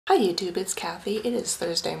Hi YouTube, it's Kathy. It is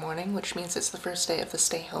Thursday morning, which means it's the first day of the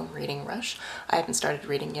stay home reading rush. I haven't started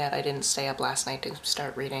reading yet. I didn't stay up last night to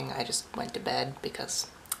start reading. I just went to bed because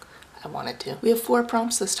I wanted to. We have 4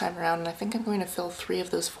 prompts this time around, and I think I'm going to fill 3 of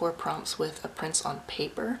those 4 prompts with a prints on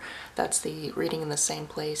paper. That's the reading in the same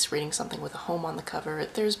place, reading something with a home on the cover.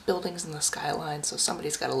 There's buildings in the skyline, so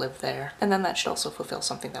somebody's got to live there. And then that should also fulfill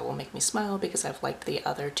something that will make me smile because I've liked the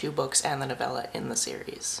other 2 books and the novella in the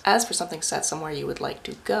series. As for something set somewhere you would like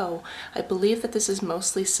to go, I believe that this is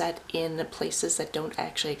mostly set in places that don't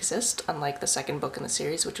actually exist, unlike the second book in the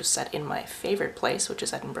series, which was set in my favorite place, which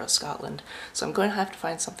is Edinburgh, Scotland. So I'm going to have to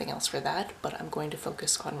find something else for that, but I'm going to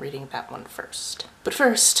focus on reading that one first. But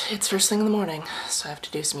first, it's first thing in the morning, so I have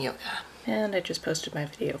to do some yoga. And I just posted my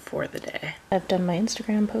video for the day. I've done my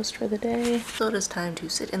Instagram post for the day, so it is time to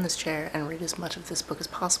sit in this chair and read as much of this book as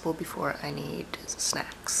possible before I need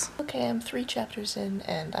snacks. Okay, I'm 3 chapters in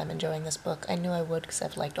and I'm enjoying this book. I knew I would because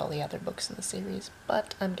I've liked all the other books in the series,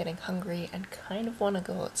 but I'm getting hungry and kind of want to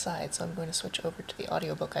go outside, so I'm going to switch over to the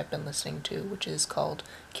audiobook I've been listening to, which is called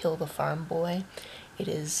Kill the Farm Boy. It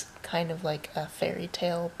is kind of like a fairy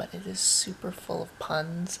tale, but it is super full of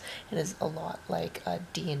puns. It is a lot like a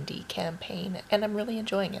D&D campaign, and I'm really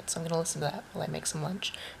enjoying it, so I'm going to listen to that while I make some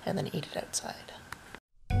lunch and then eat it outside.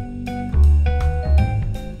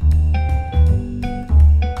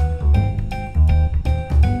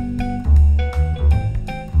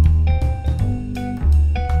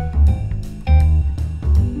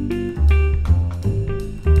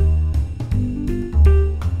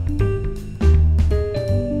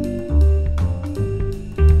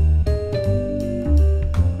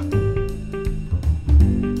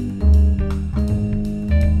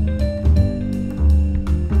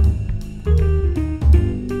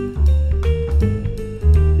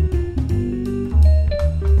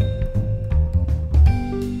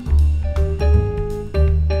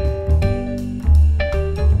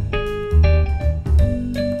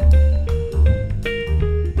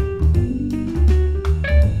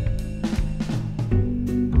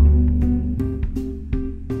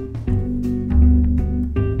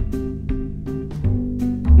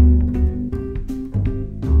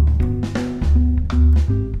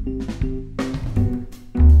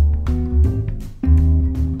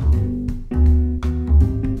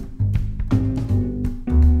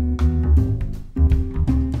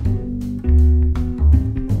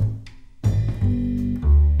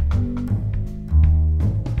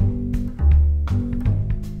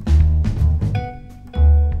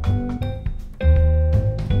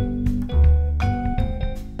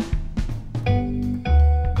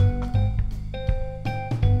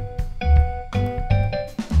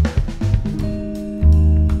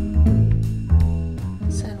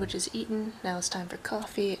 Is eaten, now it's time for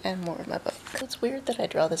coffee and more of my book. It's weird that I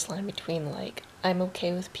draw this line between, like, I'm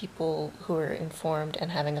okay with people who are informed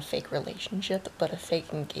and having a fake relationship, but a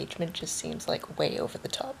fake engagement just seems like way over the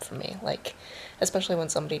top for me. Like, especially when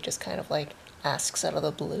somebody just kind of like asks out of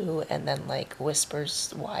the blue and then like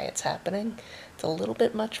whispers why it's happening. It's a little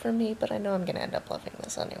bit much for me, but I know I'm gonna end up loving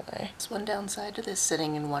this anyway. This one downside to this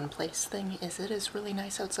sitting in one place thing is it is really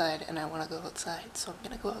nice outside and I want to go outside, so I'm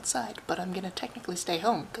gonna go outside, but I'm gonna technically stay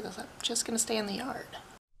home because I'm just gonna stay in the yard.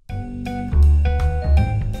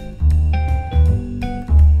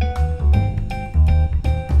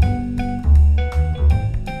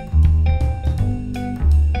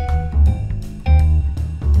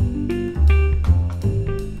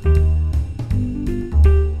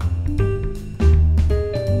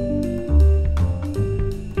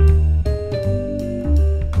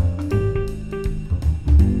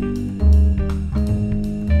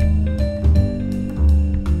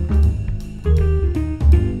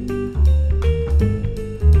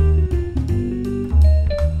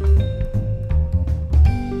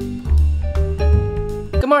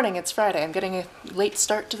 Good morning, it's Friday. I'm getting a late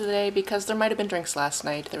start to the day because there might have been drinks last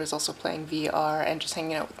night. There was also playing VR and just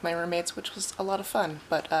hanging out with my roommates, which was a lot of fun,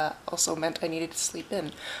 but also meant I needed to sleep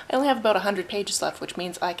in. I only have about 100 pages left, which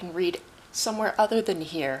means I can read somewhere other than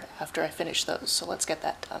here after I finish those, so let's get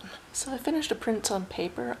that done. So I finished a print on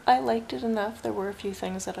paper. I liked it enough. There were a few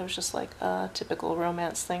things that I was just like, typical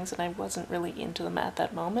romance things, and I wasn't really into them at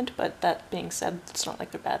that moment, but that being said, it's not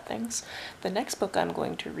like they're bad things. The next book I'm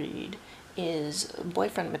going to read is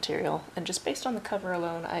boyfriend material, and just based on the cover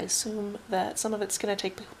alone, I assume that some of it's going to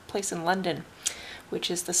take place in London, which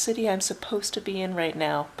is the city I'm supposed to be in right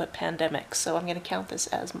now, but pandemic, so I'm going to count this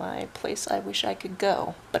as my place I wish I could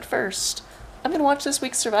go. But first, I'm going to watch this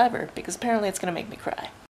week's Survivor, because apparently it's going to make me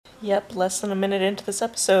cry. Yep, less than a minute into this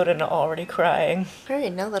episode and already crying.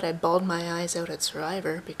 Alright, now that I bawled my eyes out at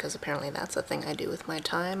Survivor, because apparently that's a thing I do with my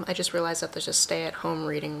time, I just realized that there's a stay-at-home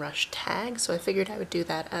reading rush tag, so I figured I would do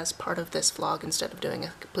that as part of this vlog instead of doing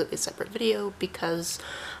a completely separate video, because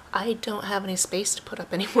I don't have any space to put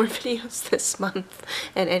up any more videos this month,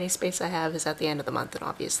 and any space I have is at the end of the month, and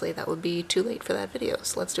obviously that would be too late for that video,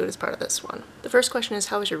 so let's do it as part of this one. The first question is,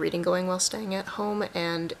 how is your reading going while staying at home?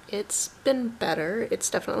 And it's been better. It's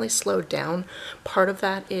definitely slowed down. Part of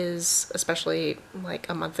that is, especially like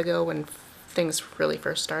a month ago when things really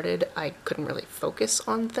first started, I couldn't really focus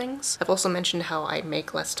on things. I've also mentioned how I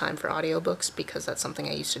make less time for audiobooks because that's something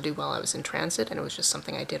I used to do while I was in transit, and it was just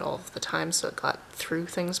something I did all of the time, so it got through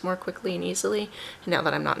things more quickly and easily. And now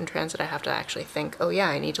that I'm not in transit, I have to actually think, oh yeah,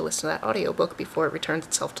 I need to listen to that audiobook before it returns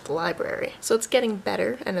itself to the library. So it's getting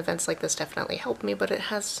better, and events like this definitely help me, but it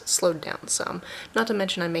has slowed down some. Not to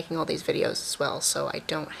mention I'm making all these videos as well, so I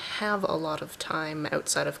don't have a lot of time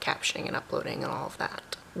outside of captioning and uploading and all of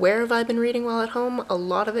that. Where have I been reading while at home? A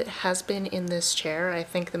lot of it has been in this chair. I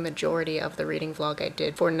think the majority of the reading vlog I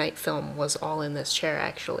did for Night Film was all in this chair,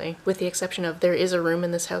 actually. With the exception of, there is a room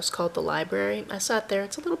in this house called the library. I sat there.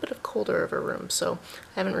 It's a little bit of colder of a room, so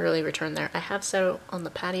I haven't really returned there. I have sat out on the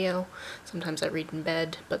patio. Sometimes I read in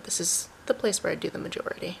bed, but this is the place where I do the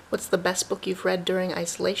majority. What's the best book you've read during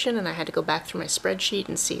isolation? And I had to go back through my spreadsheet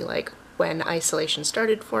and see like when isolation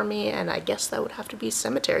started for me, and I guess that would have to be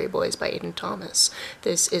Cemetery Boys by Aidan Thomas.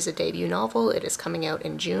 This is a debut novel. It is coming out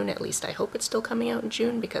in June. At least I hope it's still coming out in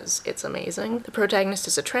June because it's amazing. The protagonist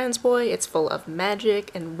is a trans boy. It's full of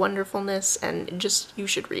magic and wonderfulness, and just, you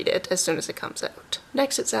should read it as soon as it comes out.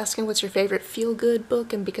 Next, it's asking what's your favorite feel-good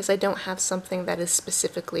book, and because I don't have something that is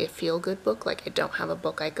specifically a feel-good book, like I don't have a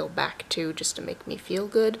book I go back to just to make me feel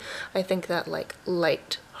good, I think that like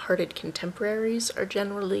light-hearted contemporaries are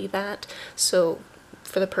generally that. So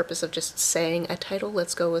for the purpose of just saying a title,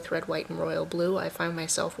 let's go with Red, White, and Royal Blue. I find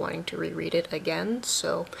myself wanting to reread it again,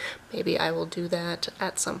 so maybe I will do that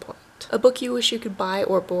at some point. A book you wish you could buy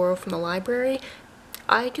or borrow from the library?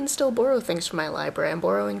 I can still borrow things from my library. I'm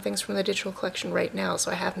borrowing things from the digital collection right now,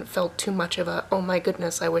 so I haven't felt too much of a, oh my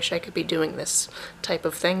goodness, I wish I could be doing this type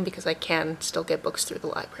of thing, because I can still get books through the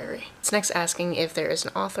library. It's next asking if there is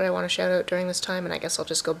an author I want to shout out during this time, and I guess I'll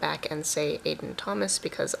just go back and say Aidan Thomas,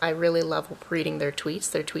 because I really love reading their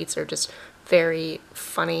tweets. Their tweets are just very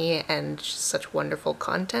funny and just such wonderful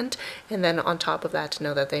content, and then on top of that, to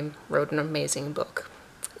know that they wrote an amazing book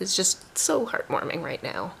is just so heartwarming right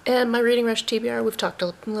now. And my reading rush TBR, we've talked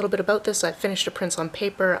a little bit about this. I've finished A Prince on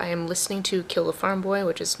Paper. I am listening to Kill the Farm Boy,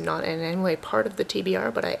 which is not in any way part of the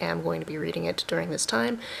TBR, but I am going to be reading it during this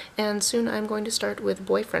time. And soon I'm going to start with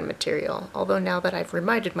Boyfriend Material. Although now that I've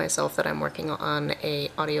reminded myself that I'm working on an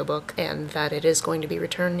audiobook and that it is going to be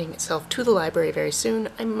returning itself to the library very soon,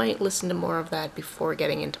 I might listen to more of that before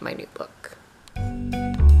getting into my new book.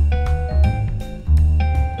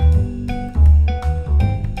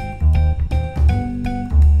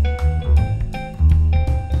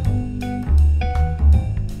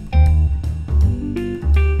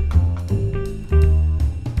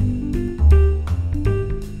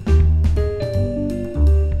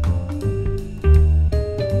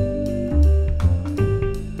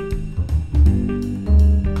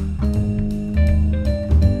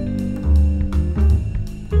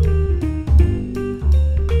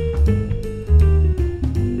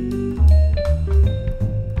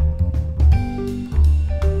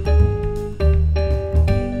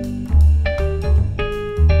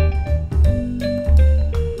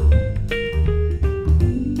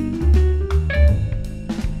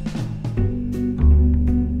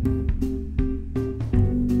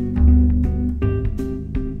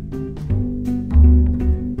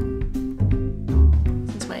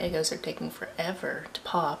 Are taking forever to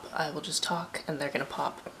pop, I will just talk and they're gonna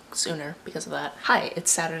pop sooner because of that. Hi,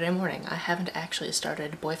 it's Saturday morning. I haven't actually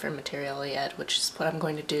started Boyfriend Material yet, which is what I'm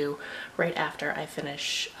going to do right after I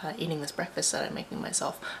finish eating this breakfast that I'm making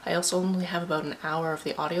myself. I also only have about an hour of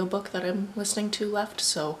the audiobook that I'm listening to left,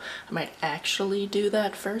 so I might actually do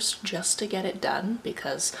that first just to get it done,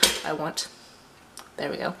 because I want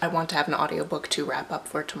to have an audiobook to wrap up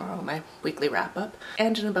for tomorrow, my weekly wrap up.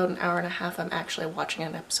 And in about an hour and a half, I'm actually watching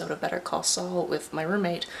an episode of Better Call Saul with my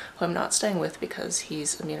roommate, who I'm not staying with because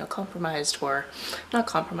he's immunocompromised, or not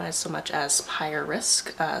compromised so much as higher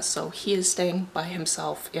risk. So he is staying by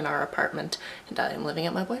himself in our apartment, and I am living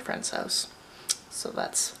at my boyfriend's house. So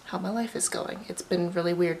that's how my life is going. It's been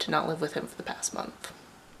really weird to not live with him for the past month.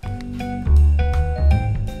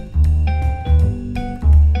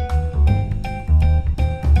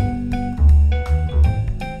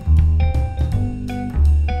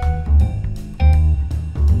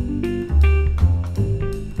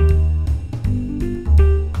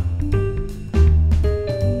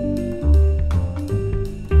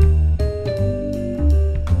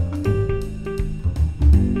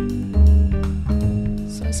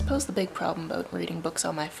 the big problem about reading books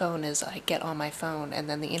on my phone is I get on my phone and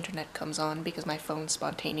then the internet comes on because my phone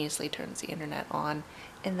spontaneously turns the internet on,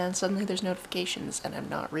 and then suddenly there's notifications and I'm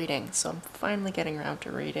not reading. So I'm finally getting around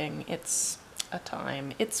to reading. It's a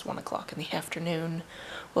time. It's 1 o'clock in the afternoon.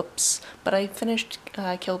 Whoops. But I finished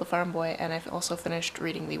Kill the Farm Boy, and I've also finished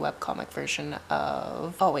reading the webcomic version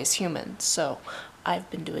of Always Human. So I've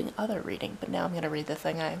been doing other reading, but now I'm going to read the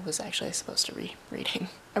thing I was actually supposed to be reading.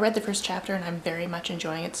 I read the first chapter and I'm very much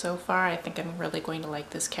enjoying it so far. I think I'm really going to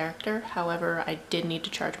like this character. However, I did need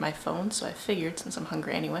to charge my phone, so I figured, since I'm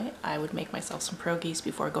hungry anyway, I would make myself some pierogies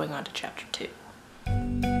before going on to chapter 2.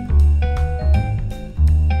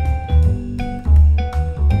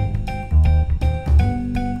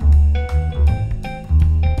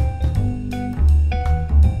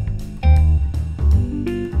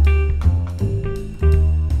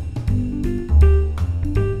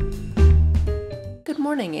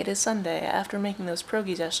 It is Sunday, after making those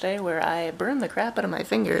pierogies yesterday where I burned the crap out of my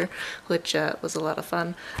finger, which was a lot of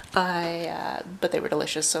fun. But they were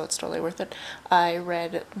delicious, so it's totally worth it. I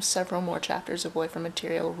read several more chapters of Boyfriend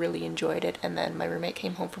Material, really enjoyed it, and then my roommate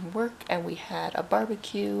came home from work and we had a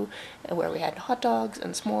barbecue where we had hot dogs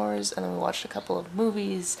and s'mores, and then we watched a couple of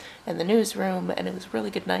movies in the newsroom, and it was a really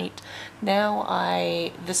good night. Now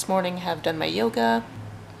this morning, have done my yoga.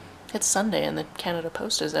 It's Sunday and the Canada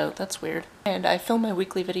Post is out. That's weird. And I film my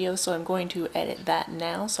weekly video, so I'm going to edit that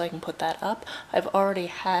now so I can put that up. I've already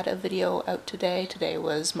had a video out today. Today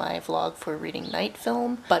was my vlog for reading night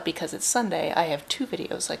film, but because it's Sunday, I have 2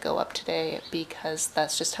 videos that go up today because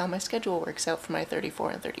that's just how my schedule works out for my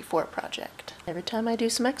 34 and 34 project. Every time I do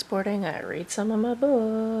some exporting, I read some of my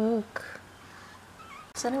book.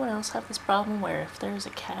 Does anyone else have this problem where if there's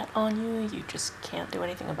a cat on you, you just can't do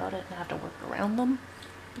anything about it and have to work around them?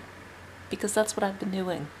 Because that's what I've been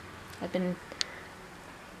doing. I've been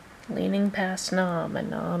leaning past Nom, and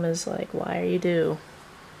Nom is like, why are you due?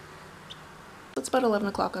 It's about 11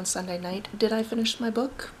 o'clock on Sunday night. Did I finish my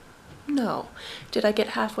book? No. Did I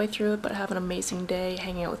get halfway through it but have an amazing day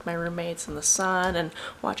hanging out with my roommates in the sun and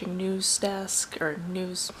watching newsroom?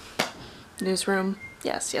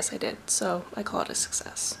 Yes, I did. So I call it a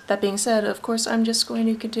success. That being said, of course, I'm just going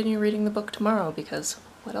to continue reading the book tomorrow because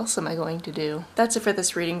what else am I going to do? That's it for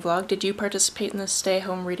this reading vlog. Did you participate in the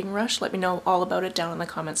stay-home reading rush? Let me know all about it down in the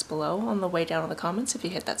comments below. On the way down in the comments, if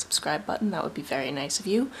you hit that subscribe button, that would be very nice of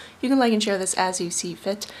you. You can like and share this as you see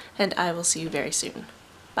fit, and I will see you very soon.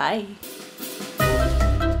 Bye!